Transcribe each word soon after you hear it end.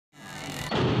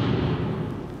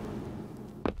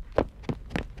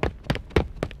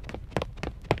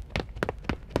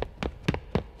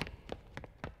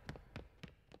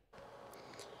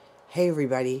Hey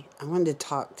everybody, I wanted to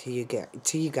talk to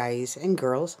you guys and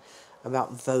girls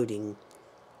about voting.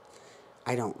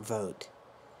 I don't vote,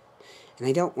 and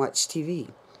I don't watch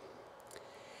TV,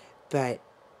 but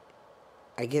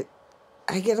I get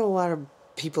a lot of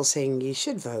people saying you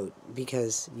should vote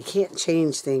because you can't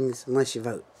change things unless you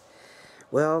vote.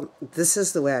 Well, this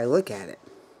is the way I look at it.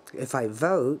 If I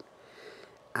vote,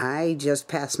 I just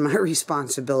pass my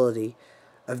responsibility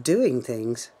of doing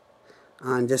things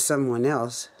on to someone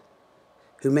else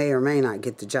who may or may not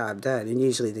get the job done, and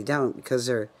usually they don't because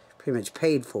they're pretty much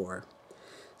paid for.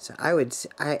 So I would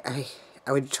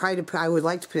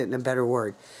like to put it in a better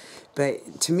word,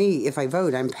 but to me, if I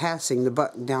vote, I'm passing the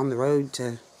buck down the road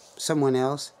to someone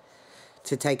else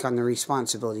to take on the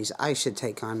responsibilities I should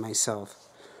take on myself.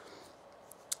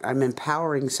 I'm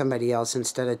empowering somebody else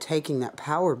instead of taking that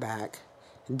power back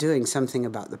and doing something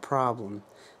about the problem.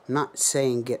 I'm not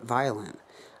saying get violent.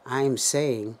 I'm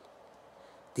saying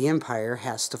the empire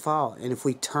has to fall. And if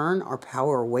we turn our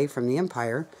power away from the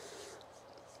empire,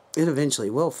 it eventually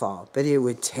will fall. But it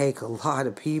would take a lot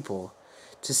of people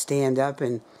to stand up,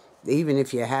 and even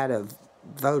if you had a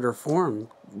voter form,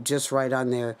 just write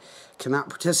on there, cannot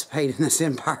participate in this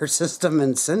empire system,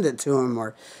 and send it to them,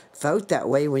 or vote that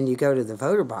way when you go to the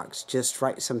voter box. Just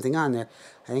write something on there.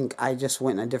 I think I just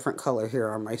went in a different color here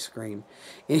on my screen.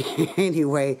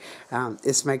 Anyway,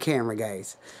 it's my camera,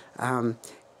 guys.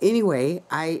 Anyway,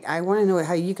 I want to know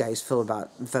how you guys feel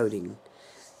about voting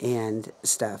and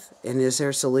stuff. And is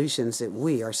there solutions that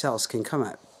we ourselves can come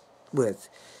up with?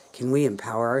 Can we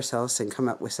empower ourselves and come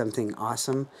up with something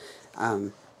awesome?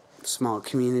 Small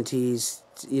communities,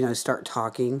 start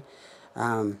talking.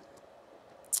 I'm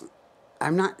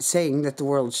not saying that the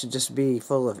world should just be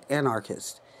full of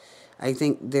anarchists. I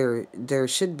think there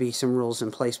should be some rules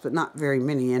in place, but not very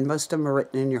many, and most of them are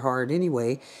written in your heart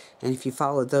anyway, and if you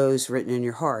follow those written in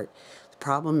your heart. The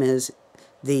problem is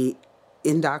the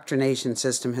indoctrination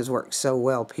system has worked so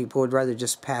well, people would rather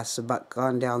just pass the buck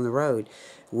on down the road.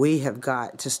 We have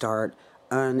got to start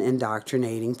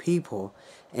unindoctrinating people,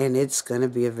 and it's going to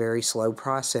be a very slow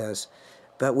process,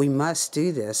 but we must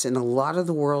do this, and a lot of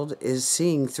the world is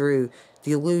seeing through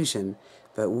the illusion.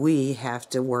 But we have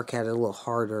to work at it a little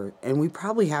harder, and we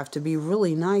probably have to be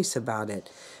really nice about it,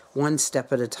 one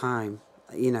step at a time.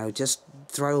 Just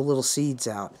throw little seeds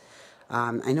out.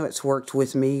 I know it's worked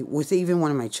with me, with even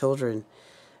one of my children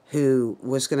who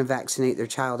was going to vaccinate their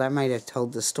child. I might have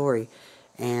told the story,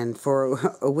 and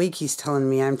for a week he's telling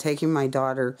me, I'm taking my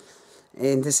daughter,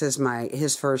 and this is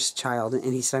his first child,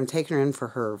 and he said, I'm taking her in for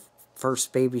her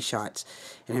first baby shots,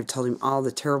 and I've told him all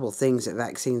the terrible things that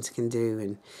vaccines can do,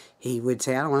 and he would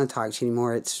say, I don't want to talk to you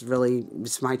anymore,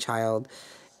 it's my child.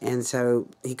 And so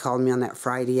he called me on that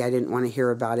Friday. I didn't want to hear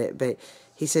about it, but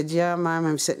he said, yeah, Mom,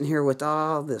 I'm sitting here with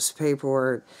all this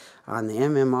paperwork on the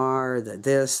MMR, the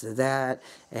this, the that,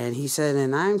 and he said,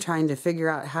 and I'm trying to figure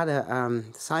out how to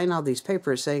sign all these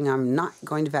papers saying I'm not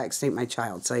going to vaccinate my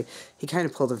child. So he kind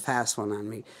of pulled a fast one on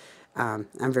me.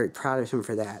 I'm very proud of him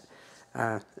for that.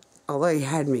 Although he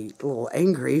had me a little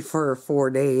angry for 4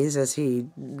 days as he,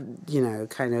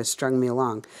 kind of strung me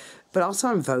along. But also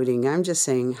I'm voting. I'm just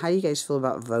saying, how do you guys feel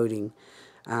about voting?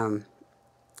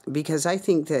 Because I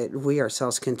think that we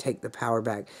ourselves can take the power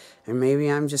back. And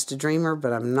maybe I'm just a dreamer,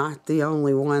 but I'm not the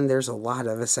only one. There's a lot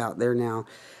of us out there now.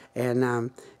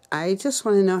 And I just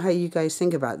want to know how you guys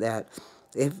think about that.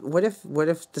 What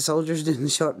if the soldiers didn't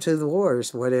show up to the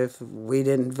wars? What if we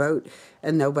didn't vote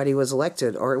and nobody was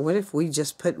elected? Or what if we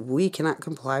just we cannot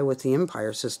comply with the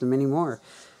empire system anymore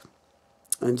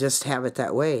and just have it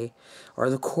that way? Or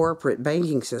the corporate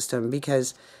banking system,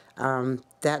 because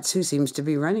that's who seems to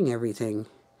be running everything.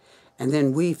 And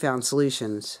then we found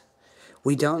solutions.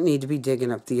 We don't need to be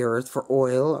digging up the earth for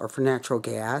oil or for natural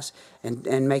gas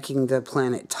and making the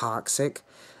planet toxic.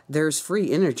 There's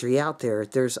free energy out there.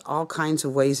 There's all kinds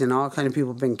of ways, and all kinds of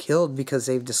people have been killed because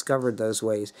they've discovered those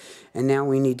ways. And now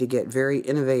we need to get very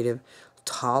innovative,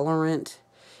 tolerant,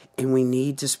 and we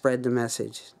need to spread the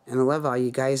message. And I love all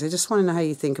you guys. I just want to know how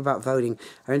you think about voting.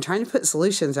 I've been trying to put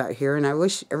solutions out here, and I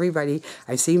wish everybody,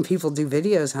 I've seen people do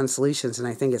videos on solutions, and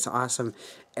I think it's awesome.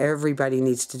 Everybody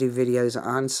needs to do videos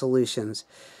on solutions.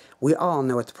 We all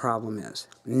know what the problem is.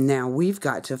 Now we've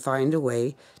got to find a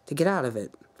way to get out of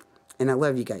it. And I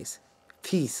love you guys.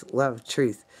 Peace, love,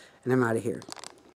 truth. And I'm out of here.